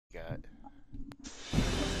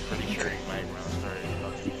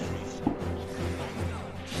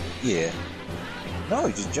Yeah. No,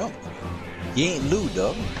 he just jumped. He ain't loot,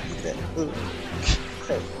 dog. Look at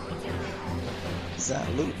that. He's not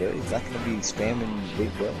loot, bro. He's not gonna be spamming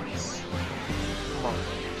big buttons.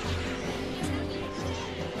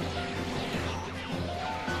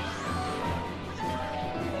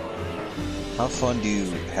 How fun do you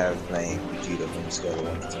have playing Vegeta from the scale of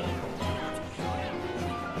 1 to 10?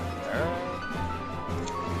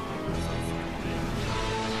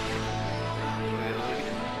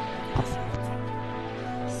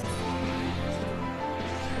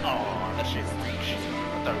 Oh, that shit reach.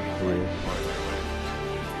 I thought we were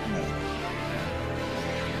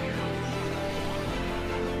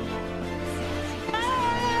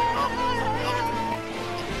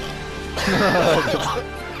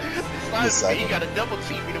Yeah. You got a double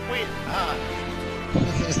team me to win.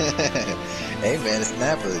 Hey man, it's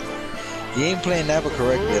Nappa. He ain't playing Nappa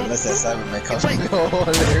correctly unless that Cyberman comes. Oh,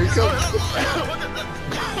 there he goes.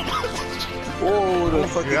 Whoa, the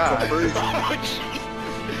fucking conversion.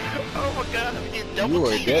 Oh my god, I'm getting double You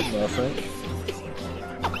are teamed. dead, my friend.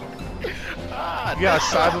 You got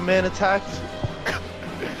Cyberman attacked?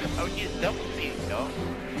 I'm getting double teamed, dog.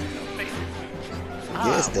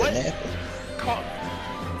 Yes, that Nappa. Caught.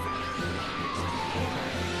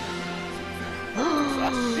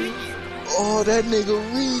 Oh, that nigga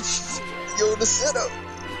reached. Yo, the setup.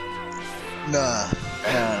 Nah.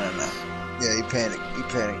 Yeah, he panicked. He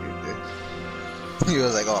panicked right there. He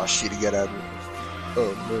was like, oh shit, he got out of it.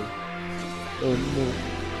 Oh no. Oh no.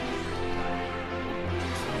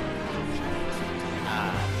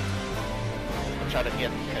 I'm trying to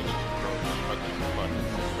get the catch the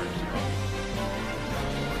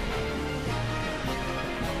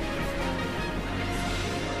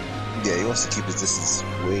Yeah, he wants to keep his distance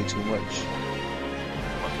way too much.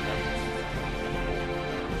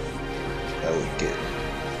 That would get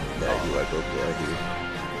that you like okay out here.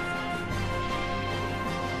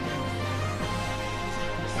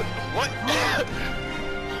 What?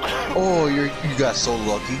 Oh, you got so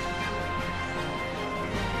lucky.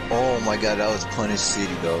 Oh my god, that was Punish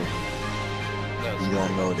City though. You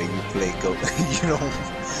don't know that you play go.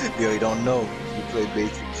 You don't know you play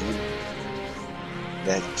basic G.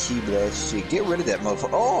 That key blast shit. Get rid of that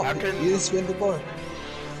motherfucker. Oh, you didn't spin the bar.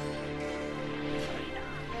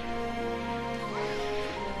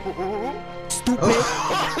 Stupid.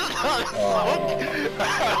 I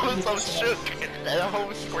was so shook. That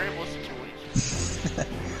whole scramble situation.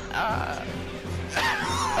 I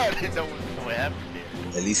didn't know what happened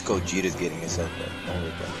there. At least Gogeta's getting himself back. Don't worry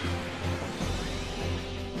about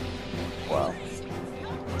it.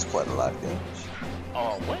 Wow. That's quite a lot of damage.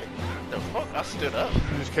 Oh, what the fuck? I stood up.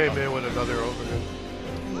 You just came in with another overhead.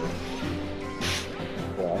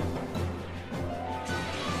 Wow.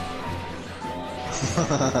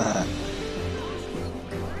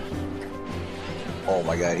 Oh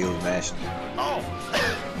my god, he was mashing. Oh.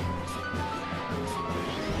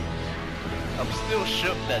 I'm still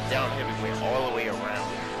shook that down heavyweight all the way around.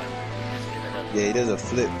 Yeah, he does a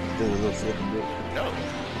flip. He does a little flip and dip. No.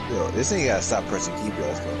 Yo, this thing gotta stop pressing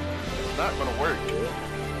keyboards, bro. It's not gonna work.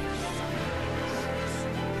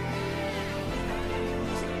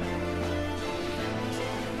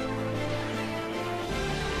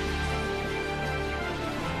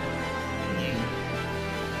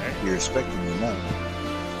 You're respecting me now.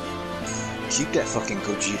 Keep that fucking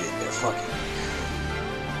Gogeta in there, fuck it.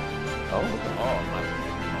 Oh, my. Oh,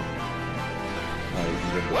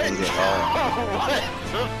 What? he didn't, What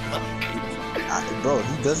the fuck? bro,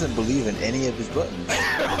 he doesn't believe in any of his buttons.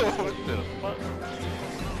 What the fuck?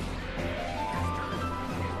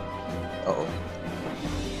 Uh-oh.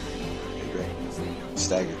 Okay.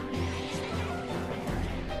 Stagger.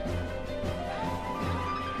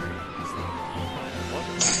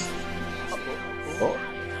 Oh.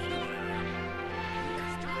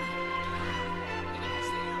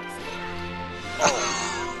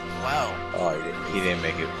 Wow. Oh, he didn't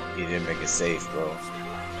make it. He didn't make it safe, bro.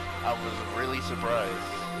 I was really surprised.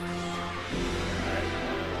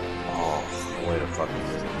 Oh, way to fucking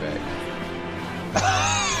bring it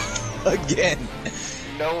back. Again.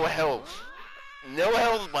 No health. No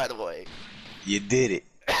health, by the way. You did it.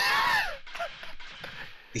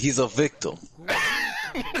 He's a victim.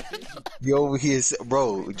 You over here,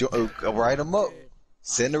 bro. Write him up.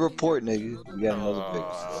 Send a report, nigga. We got another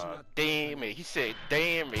victim. Damn it. He said,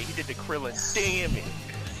 damn it. He did the Krillin. Damn it.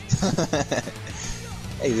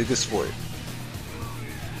 Hey, he's a good sport.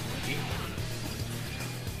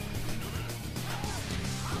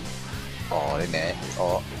 Oh,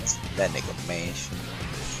 that nigga, man.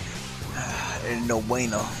 There's no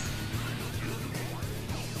bueno.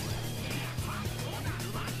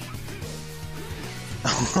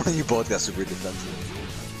 You both got super defensive.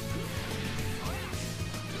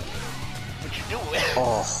 What you doing?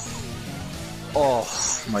 Oh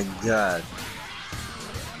my god.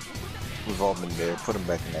 We've all been there. Put him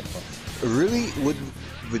back in that one. Really? With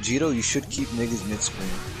Vegito, you should keep niggas mid-screen.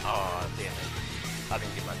 Oh, damn it. I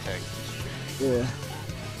didn't get my tag. Yeah.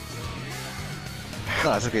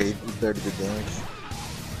 No, it's okay. You better good damage.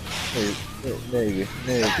 Hey, nigga.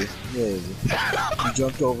 You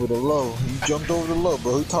jumped over the low.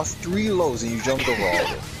 Bro. He tossed 3 lows and you jumped over all of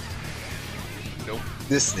them. Nope.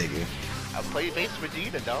 This nigga. I play base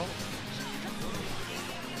Vegeta, dog.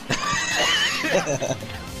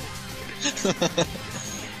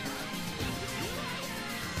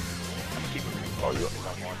 Oh, you.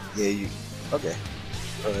 Yeah, you. Okay.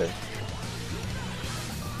 Okay.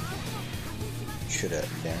 Should have.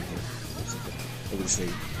 Damn it. Look at this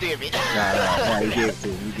nigga. Damn it. Nah, you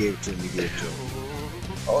gave it to him.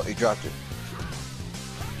 Oh, he dropped it.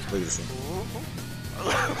 Look at this thing.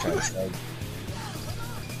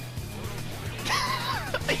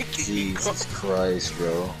 Jesus Christ,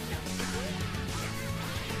 bro.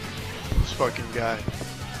 This fucking guy.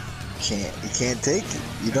 He can't take it.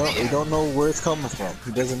 You don't know where it's coming from.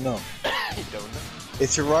 He doesn't know. You don't know.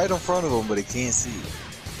 It's right in front of him, but he can't see it.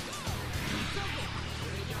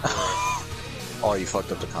 Oh, you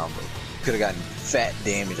fucked up the combo. Could have gotten fat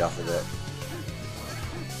damage off of that.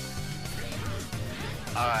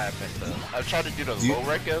 I messed up. I tried to do the low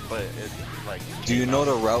record, but it's like. Do you know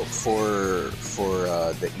the route for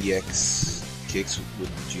the EX kicks with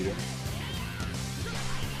Vegeta?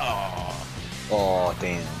 Oh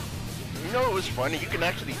damn. You know what was funny? You can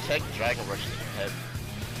actually tech Dragon Rush's head.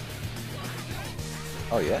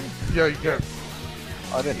 Oh yeah? Yeah, you can.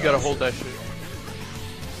 I didn't. You gotta hold that shit.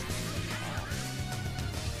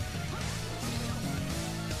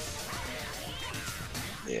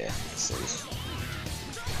 Yeah. Safe.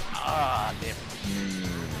 Ah, damn it.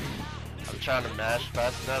 I'm trying to mash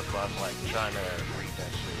fast enough, but I'm like trying to read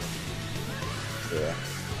that shit. Yeah.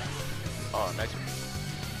 Oh, nice.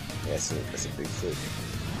 Yeah, that's a big foot.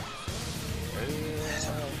 That's a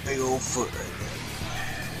big old foot right there.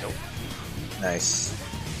 Nope. Nice.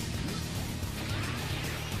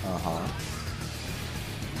 Uh-huh.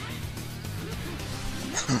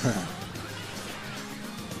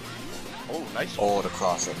 Oh, nice. Oh, the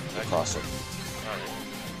cross-up.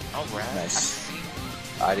 Alright. Nice.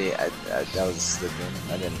 That was a slip in.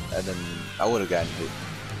 I would have gotten hit.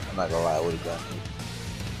 I'm not gonna lie, I would have gotten hit.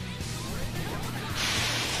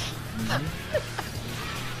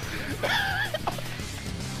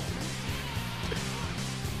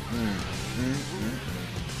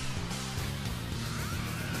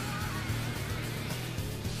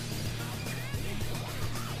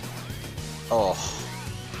 Oh.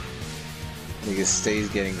 Nigga stays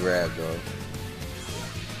getting grabbed, dog.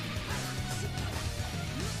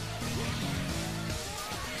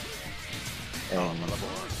 Oh.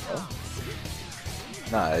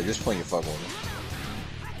 Nah, at this point you're fucking with me.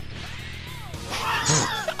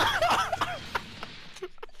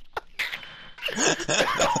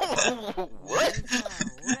 What?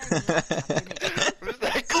 Where's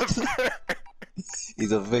that come from?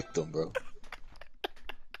 He's a victim, bro.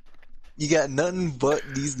 You got nothing but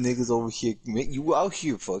these niggas over here. You out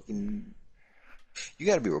here fucking. You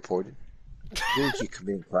gotta be reported. You're out here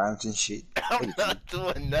committing crimes and shit. I'm not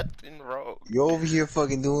doing nothing wrong. You're over here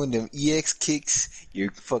fucking doing them EX kicks.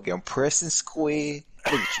 You're fucking pressing square.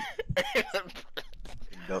 Look at you.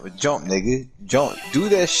 No, jump, nigga. Jump. Do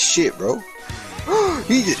that shit, bro.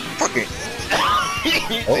 He just fucking.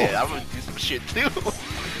 He said, I'm gonna do some shit too.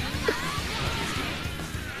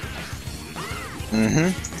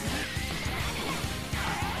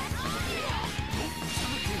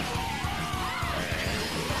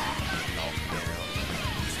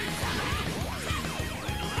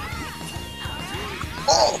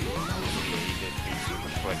 Oh!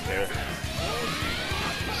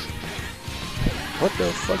 What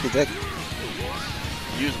the fuck is that?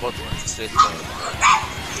 Use both assists.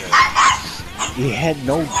 He had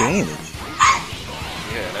no damage.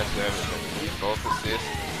 Yeah, that's everything. Both assists,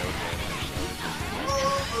 no damage.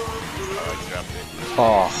 Oh, I dropped it.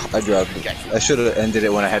 Oh, I dropped it. I should have ended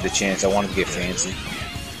it when I had the chance. I wanted to get fancy.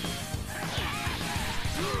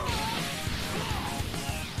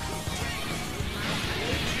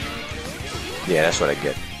 Yeah, that's what I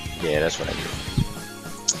get. Yeah, that's what I get.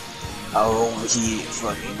 Oh, over here,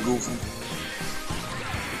 fucking goofy.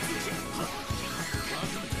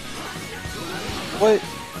 What?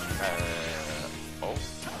 Oh.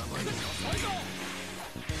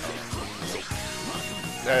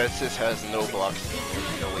 It just has no blocks.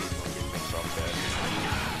 There's no way you can get mixed off that.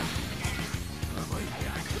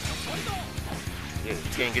 Yeah, you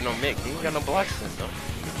can't get no mix. You ain't got no black stuff though.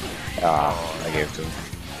 Ah, I gave it to him.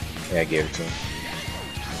 Yeah, I gave it to him.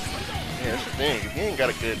 Yeah, that's the thing. If you ain't got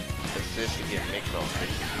a good assist to get mixed on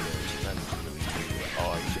face,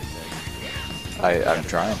 I'm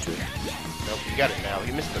trying to. Nope, you got it now.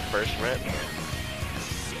 He missed the first rep.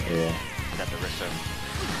 Yeah. Got the rest of it.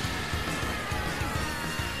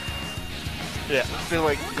 Yeah, I feel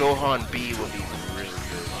like Gohan B will be really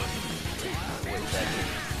good with that.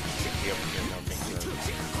 Be able to get no mix up.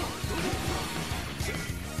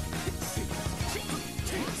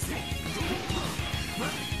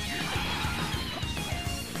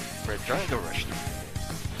 Bro, Dragon Rush.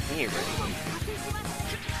 He ain't ready.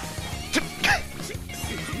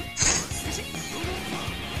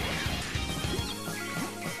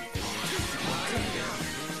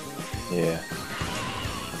 Yeah.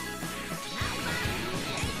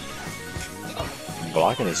 I'm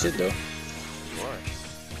blocking this shit though. Why?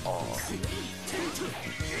 Oh.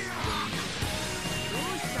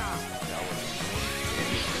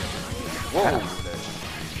 Whoa!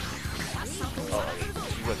 Oh,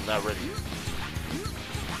 he was not ready.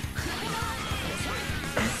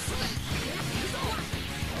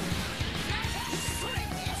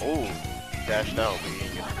 Oh, dashed out, but he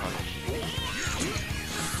didn't get the punish.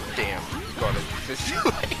 Damn, got it this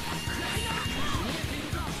way.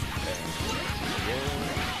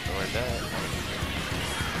 Yeah, or that.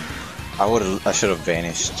 I should have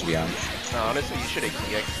vanished, to be honest. No, honestly, you should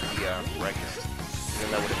have EX'd the record. Then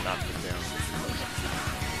that would have knocked it down.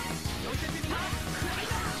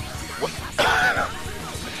 What?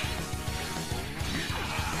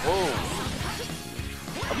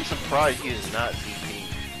 Whoa. I'm surprised he is not DPing.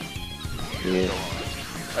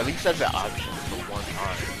 Yeah. At least that's an option for one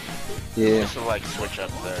time. Yeah. Just to like switch up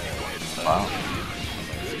the... Wow.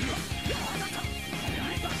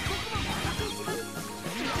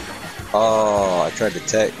 Oh, I tried to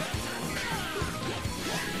tech.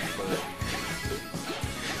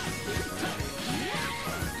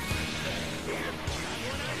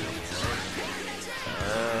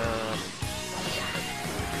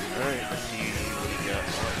 Alright, let's see what we got.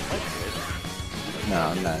 No,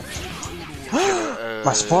 I'm not.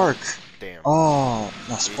 My spark! Damn. Oh,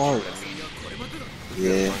 my spark.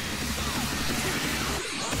 Yeah.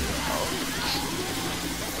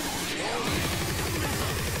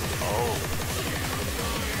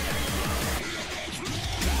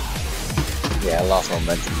 Yeah, I lost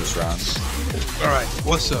momentum this round. Alright,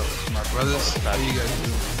 what's up, my brothers? How you guys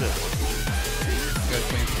doing? You guys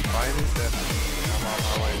playing some Fighterz? I'm on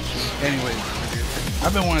my way. Anyway,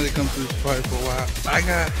 I've been wanting to come to this party for a while. I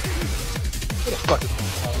got... What the fuck is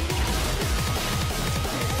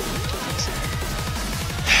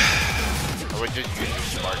I would just use your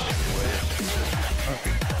smart anyway.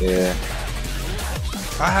 okay. Yeah.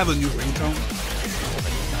 I have a new ringtone.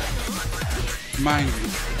 Mind me.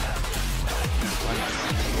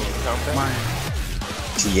 Mine.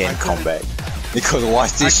 TN comeback. Because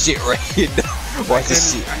watch this shit right here. Watch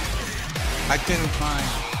this shit. I couldn't find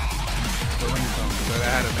the ringtone, but I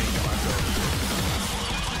had to make it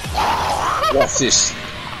myself. Watch this.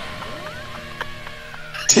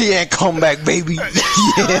 TN comeback, baby.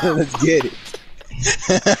 Yeah, let's get it.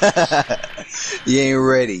 He ain't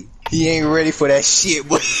ready. He ain't ready for that shit,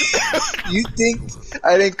 boy. You think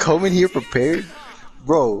I didn't come in here prepared?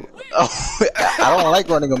 Bro, I don't like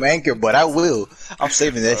running them anchor, but I will. I'm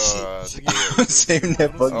saving that shit. I'm saving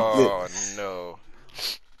that fucking Oh, clip. no.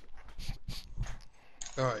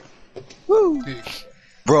 Alright. Woo.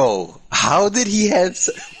 Bro, how did he have...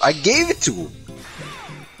 I gave it to him.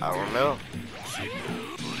 I don't know.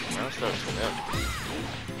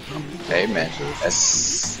 Hey, man.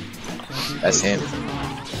 That's him.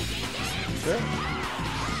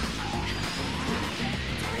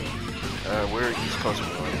 We're East Coast boy.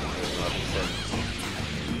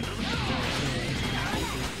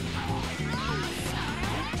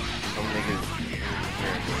 Some niggas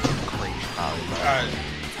hearing crazy power. Alright.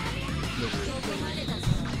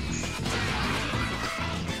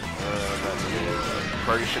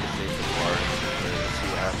 Probably should have saved the bar. Let's see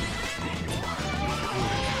what happens.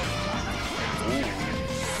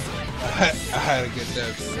 I had to get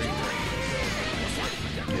that ring.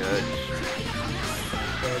 Yeah.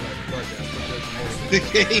 The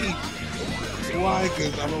game. Why?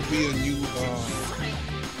 Because I'm gonna be a new. I'm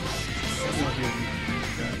gonna be a new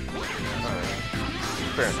guy. Alright.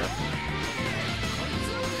 Fair enough.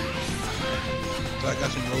 So I got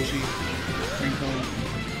some Rosie ringtone.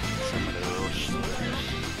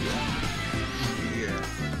 Yeah.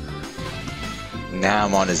 Now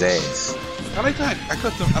I'm on his ass. I like that. I like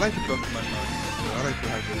to customize my. I like to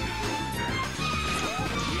have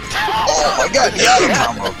Oh my god, the auto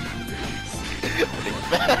combo.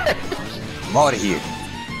 I'm out of here.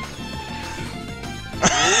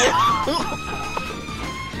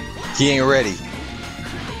 He ain't ready.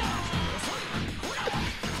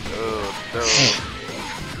 Oh, no.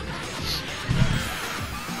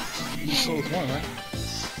 East Coast 1, right?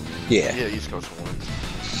 Yeah. Yeah, East Coast 1.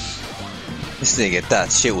 This nigga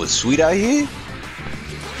thought shit was sweet out here?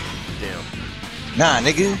 Damn. Nah,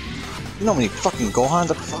 nigga. You know how many fucking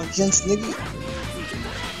Gohans I fought against, nigga?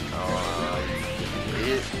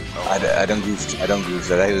 I don't goof.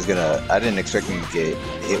 I didn't expect him to get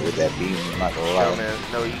hit with that beam. I'm not gonna lie. Yo, man,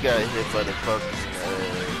 no, you got hit by the fucking.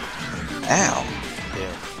 Ow.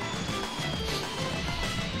 Yeah.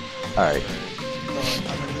 All right.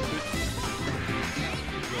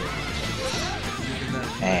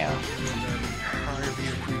 Damn.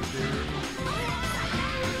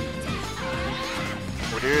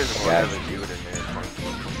 Well, there is a Yeah. other dude in there.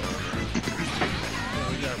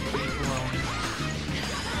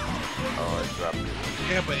 Oh, I dropped it.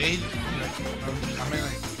 Yeah, but Aiden, I mean,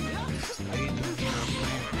 like, Aiden,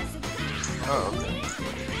 Oh, okay.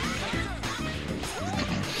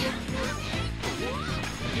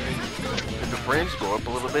 Did the frames go up a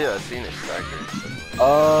little bit? I've seen it staggered.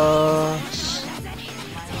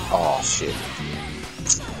 Oh shit.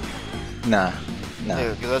 Nah.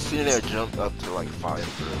 Yeah, because I've seen it jump up to like 5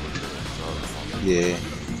 for a little bit. So. Yeah.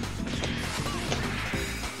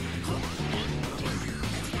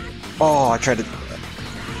 Oh, I tried to.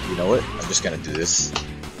 You know what? I'm just gonna do this.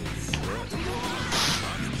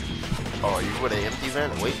 Oh, you would have empty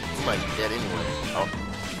vent? Wait, you might be dead anyway. Oh.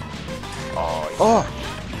 Oh.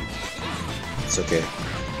 It's okay.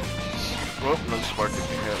 Well, no spark if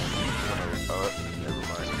you have. Never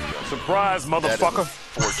mind. Surprise, motherfucker!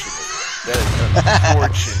 That is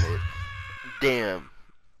unfortunate. Damn.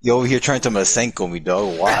 You over here trying to Masenko me,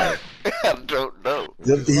 dog. Why? I don't know.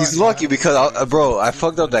 He's lucky because, bro, I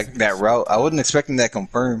fucked up that route. I wasn't expecting that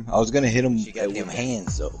confirm. I was gonna hit him with them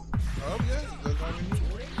hands, though. oh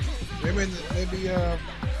yeah, maybe I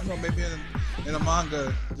don't know, maybe in a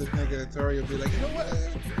manga, this nigga Tori will be like, you know what,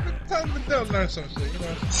 time to learn some shit, you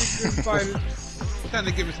know, fighting, trying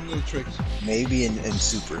to give me some little tricks. Maybe in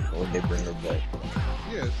Super when they bring her back.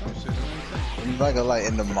 Yeah, some shit. You know what I'm I'm not gonna lie,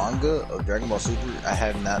 in the manga of Dragon Ball Super, I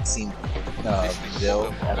have not seen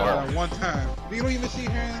Zell at all. One time, you don't even see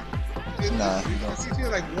her. Nah, you see her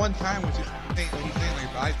like one time when he's saying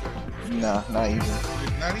like bye to her. Nah, not even.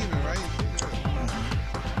 Not even, right?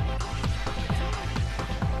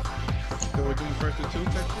 So we're doing first to two,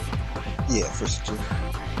 Texas? Yeah, first two.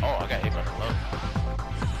 Oh, I got hit by the low.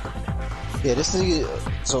 Yeah, this nigga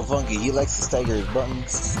so funky. He likes to stagger his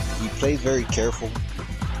buttons. He plays very careful.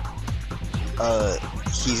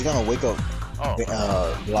 He's gonna wake up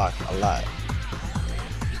block a lot.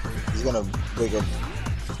 He's gonna wake up.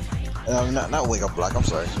 Not wake up block. I'm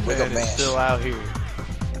sorry. Wake up mash. He's still out here.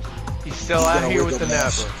 He's still out here with the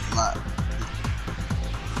napper.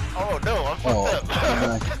 Oh no, I fucked up.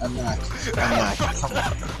 I'm not.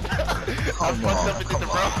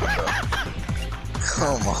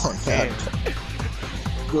 Come on, man.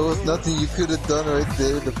 There was nothing you could have done right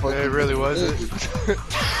there. It really wasn't.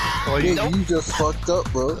 Oh, yeah, you just fucked up,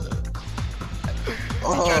 bro.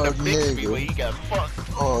 Oh, nigga. He got fucked.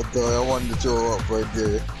 Oh, dog, I wanted to throw up right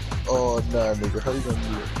there. Oh, nah, nigga. How you gonna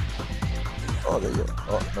do it? Oh, there you go.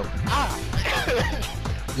 Oh, no.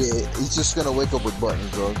 Yeah, he's just gonna wake up with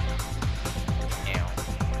buttons, bro.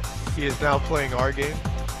 He is now playing our game.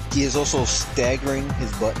 He is also staggering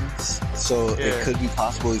his buttons, so it could be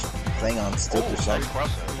possible he's playing on stick or something.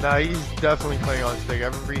 Nah, he's definitely playing on stick.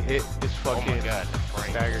 Every hit is fucking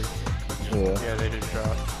staggered. Yeah, they just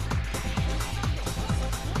dropped.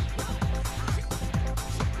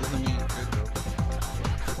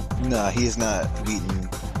 Nah, he is not beating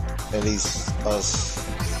at least us.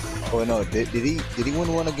 Oh no, did he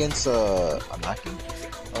win one against Anaki?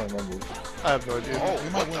 I don't remember. I have no idea. Oh,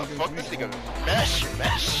 what the fuck? This nigga mash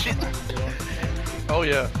shit. Oh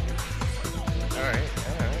yeah. Alright.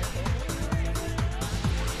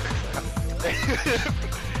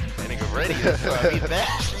 That nigga ready, so I mean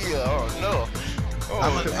mash. Yeah, oh no.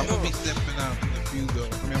 I'm gonna be stepping out in the few though. I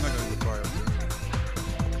mean, I'm not gonna go far.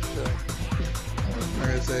 I'm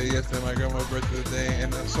gonna say yesterday my grandma's birthday today, and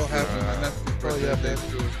I'm so happy my nephew's birthday today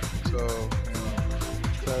too. So,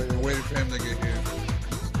 I'm waiting for him to get here.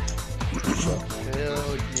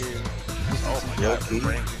 Hell yeah. Oh my god, the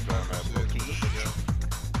brains is going up.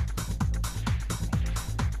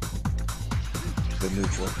 The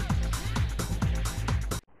neutral.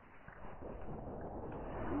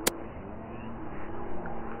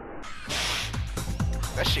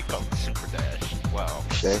 That shit called the super dash. Wow.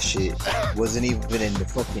 That shit wasn't even in the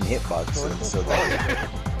fucking hitbox. So that.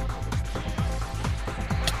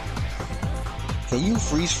 Can you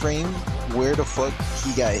freeze frame where the fuck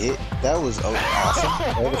he got hit? That was awesome.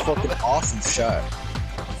 That was a fucking awesome shot.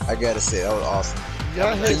 I gotta say, that was awesome.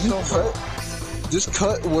 Can you just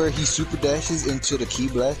cut where he super dashes into the key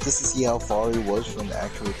blast just to see how far he was from the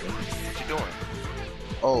actual thing? What you doing?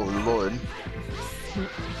 Oh lord.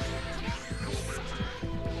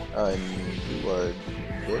 You are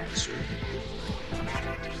good, sir.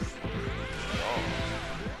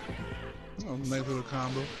 Oh, nice little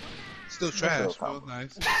combo. Still trash, but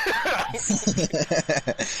nice.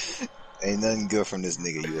 Ain't nothing good from this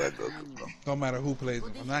nigga, you are Goku, bro. Don't matter who plays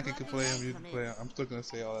him. Anaki can play him, you can play him. I'm still gonna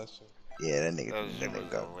say all that shit. Yeah, that nigga. That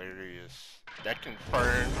was hilarious. That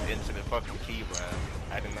confirmed into the fucking key blast.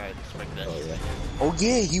 I did not expect that. Oh yeah. Oh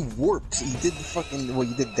yeah, he warped. He did the fucking. Well,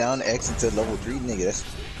 he did down X into level 3, nigga. That's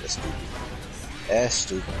stupid. That's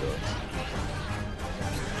stupid, bro.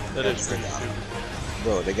 That is pretty stupid.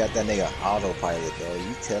 Bro, they got that nigga autopilot, though.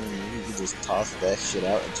 You telling me you can just toss that shit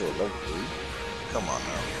out into a level 3? Come on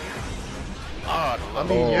now. Oh, I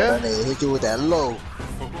mean, yeah. That nigga hit you with that low.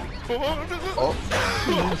 Oh.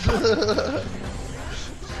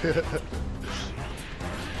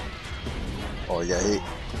 Oh, he got hit.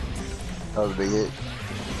 That was a big hit.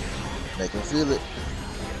 Make him feel it.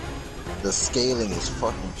 The scaling is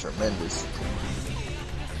fucking tremendous.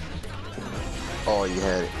 Oh, you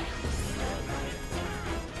had it.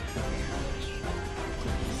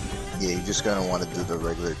 Yeah, you're just gonna want to do the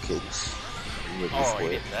regular kicks. Oh, I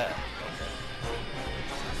get that.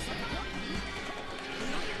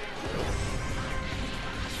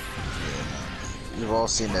 We've all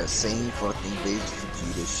seen that same fucking base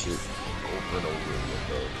Vegeta shit over and over again,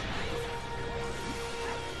 bro.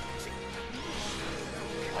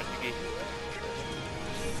 Why'd you get hit?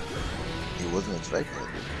 He wasn't expecting it.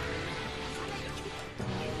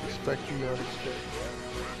 Expect you not expect.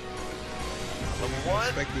 What?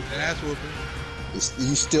 Expected an ass whooping.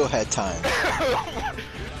 You still had time.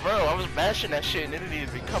 Bro, I was mashing that shit and it didn't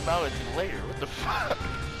even come out until later. What the fuck?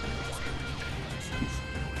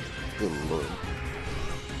 Good lord.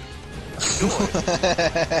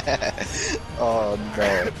 Oh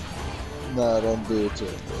no. No, don't do it to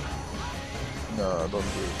him, bro. No, don't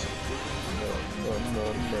do it to him.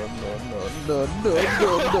 No.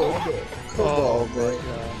 Come on, man.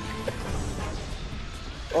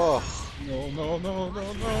 Oh. No.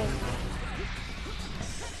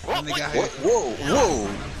 What? Whoa.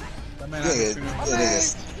 That man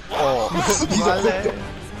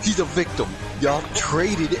He's a victim. Y'all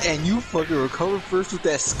traded and you fucking recovered first with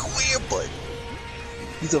that square button.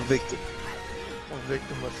 He's a victim. A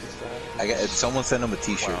victim of society. Someone sent him a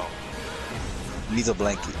t-shirt. Wow. He needs a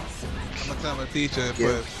blanket. I'm gonna tell my teacher,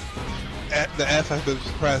 but the F has been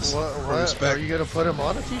pressed for respect. Are you gonna put him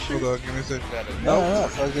on a t-shirt? Hold on, give me a second. No,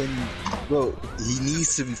 fucking, bro. He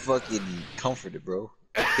needs to be fucking comforted, bro.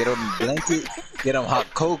 Get him a blanket, get him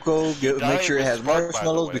hot cocoa, make sure it has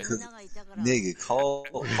marshmallows because, nigga, call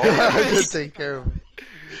Just take care of him.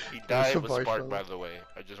 He died with spark, by the way.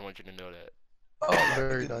 I just want you to know that. Oh,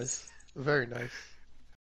 very nice. Very nice.